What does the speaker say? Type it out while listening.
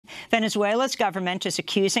Venezuela's government is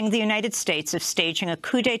accusing the United States of staging a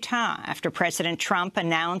coup d'etat after President Trump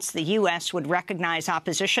announced the U.S. would recognize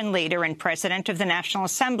opposition leader and president of the National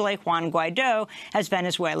Assembly, Juan Guaido, as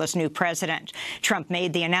Venezuela's new president. Trump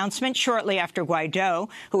made the announcement shortly after Guaido,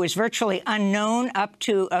 who was virtually unknown up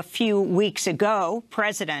to a few weeks ago,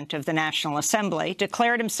 president of the National Assembly,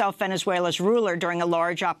 declared himself Venezuela's ruler during a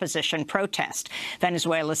large opposition protest.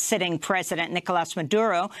 Venezuela's sitting president, Nicolas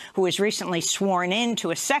Maduro, who was recently sworn in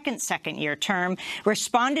to a second-year term,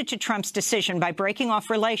 responded to Trump's decision by breaking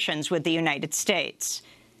off relations with the United States.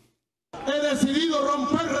 I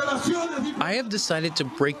have decided to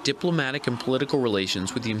break diplomatic and political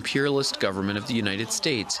relations with the imperialist government of the United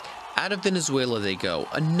States. Out of Venezuela they go.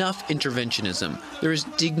 Enough interventionism. There is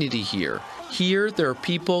dignity here. Here, there are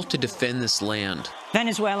people to defend this land.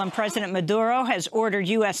 Venezuelan President Maduro has ordered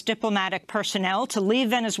U.S. diplomatic personnel to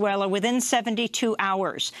leave Venezuela within 72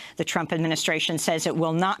 hours. The Trump administration says it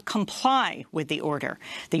will not comply with the order.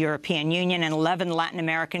 The European Union and 11 Latin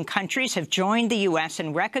American countries have joined the U.S.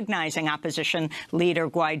 in recognizing opposition leader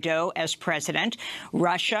Guaido as president.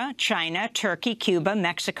 Russia, China, Turkey, Cuba,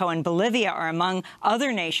 Mexico, and Bolivia are among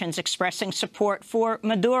other nations expressing support for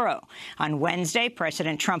Maduro. On Wednesday,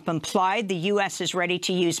 President Trump implied the U.S. is ready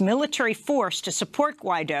to use military force to support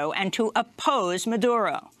Guaido and to oppose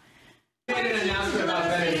Maduro. We made an announcement about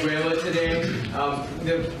Venezuela today.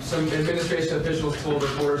 Some administration officials told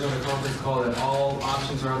reporters on the conference call that all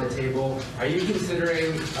options are on the table. Are you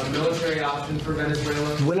considering a military option for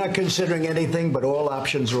Venezuela? We're not considering anything, but all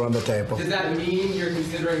options are on the table. Does that mean you're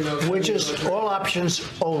considering those? Which is all options,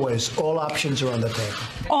 always. All options are on the table.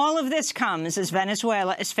 All of this comes as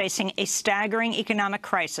Venezuela is facing a staggering economic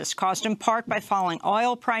crisis caused in part by falling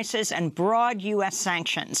oil prices and broad U.S.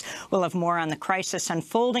 sanctions. We'll have more on the crisis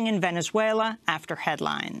unfolding in Venezuela after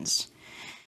headlines.